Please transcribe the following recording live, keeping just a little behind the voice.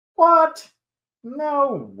What?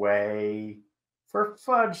 No way. For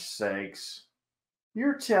fudge sakes.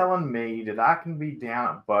 You're telling me that I can be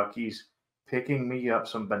down at Bucky's picking me up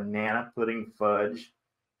some banana pudding fudge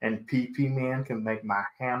and PP Man can make my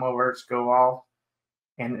ham alerts go off?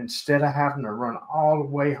 And instead of having to run all the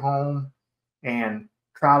way home and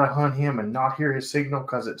try to hunt him and not hear his signal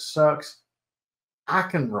because it sucks, I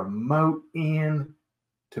can remote in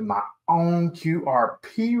to my own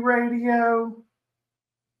QRP radio?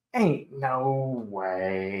 Ain't no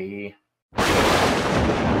way.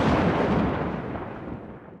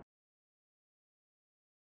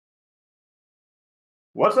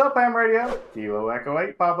 What's up, Ham Radio? Kilo Echo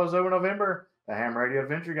 8, Papa Zulu November, the Ham Radio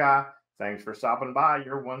Adventure Guy. Thanks for stopping by,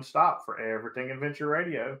 your one stop for everything adventure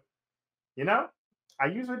radio. You know, I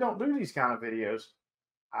usually don't do these kind of videos.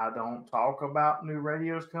 I don't talk about new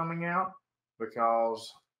radios coming out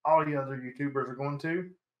because all the other YouTubers are going to,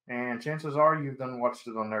 and chances are you've done watched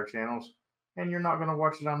it on their channels, and you're not going to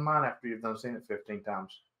watch it on mine after you've done seen it 15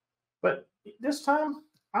 times. But this time,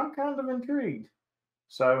 I'm kind of intrigued.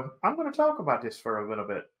 So I'm going to talk about this for a little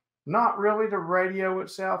bit. Not really the radio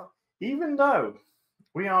itself, even though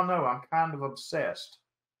we all know I'm kind of obsessed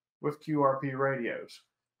with QRP radios.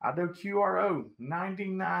 I do QRO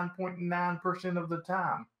 99.9% of the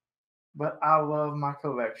time, but I love my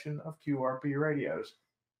collection of QRP radios.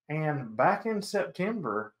 And back in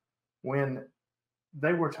September, when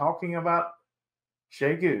they were talking about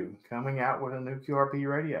Xiegu coming out with a new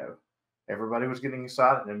QRP radio, everybody was getting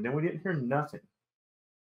excited, and then we didn't hear nothing.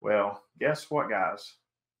 Well, guess what, guys?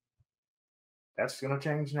 That's going to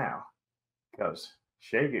change now because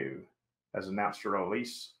Xiegu has announced a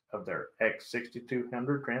release of their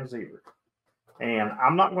X6200 transceiver. And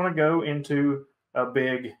I'm not going to go into a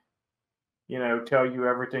big, tell you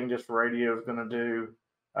everything this radio is going to do.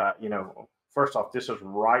 First off, this is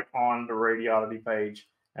right on the Radiolity page,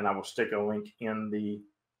 and I will stick a link in the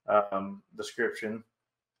description.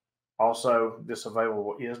 Also, this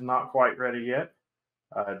available is not quite ready yet.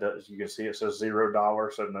 You can see it says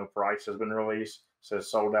 $0, so no price has been released. It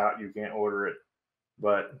says sold out, you can't order it.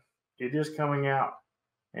 But it is coming out,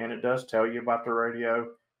 and it does tell you about the radio.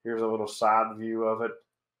 Here's a little side view of it.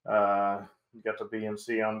 You got the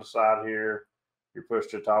BNC on the side here. You're push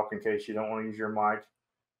to talk in case you don't want to use your mic.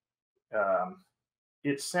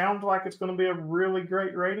 It sounds like it's going to be a really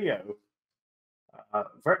great radio.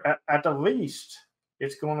 At the least,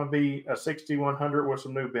 it's going to be a 6100 with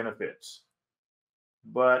some new benefits.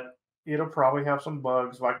 But it'll probably have some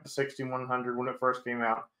bugs like the 6100 when it first came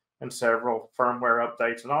out and several firmware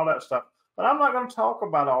updates and all that stuff. But I'm not going to talk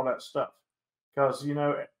about all that stuff because,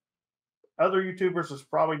 other YouTubers has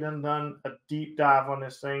probably done a deep dive on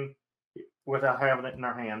this thing without having it in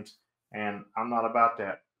their hands. And I'm not about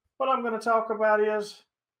that. What I'm going to talk about is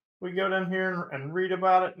we go down here and read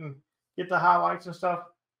about it and get the highlights and stuff.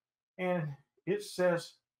 And it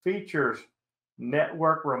says features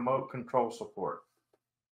network remote control support.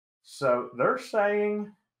 So they're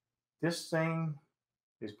saying this thing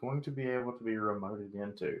is going to be able to be remoted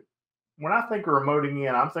into. When I think of remoting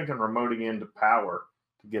in, I'm thinking remoting into power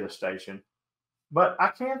to get a station. But I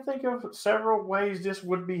can think of several ways this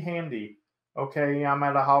would be handy. Okay, I'm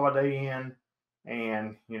at a Holiday Inn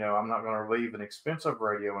and, I'm not going to leave an expensive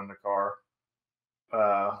radio in the car.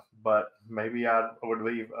 But maybe I would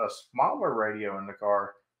leave a smaller radio in the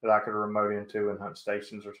car that I could remote into and hunt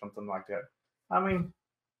stations or something like that. I mean,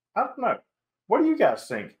 I don't know. What do you guys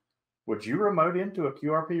think? Would you remote into a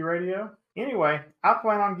QRP radio? Anyway, I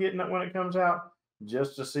plan on getting it when it comes out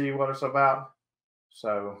just to see what it's about.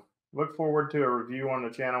 So look forward to a review on the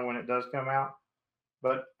channel when it does come out.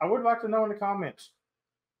 But I would like to know in the comments,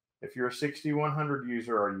 if you're a 6100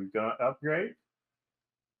 user, are you going to upgrade?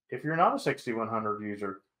 If you're not a 6100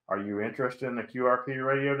 user, are you interested in a QRP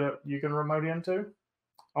radio that you can remote into?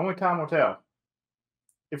 Only time will tell.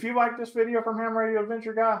 If you like this video from Ham Radio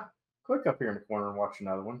Adventure Guy, click up here in the corner and watch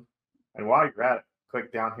another one. And while you're at it,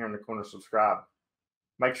 click down here in the corner to subscribe.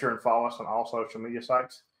 Make sure and follow us on all social media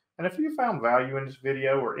sites. And if you found value in this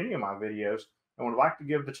video or any of my videos and would like to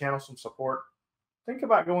give the channel some support, think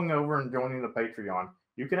about going over and joining the Patreon.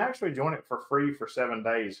 You can actually join it for free for 7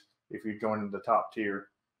 days if you join the top tier.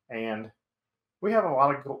 And we have a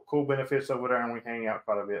lot of cool benefits over there, and we hang out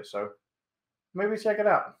quite a bit. So maybe check it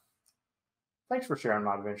out. Thanks for sharing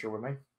my adventure with me.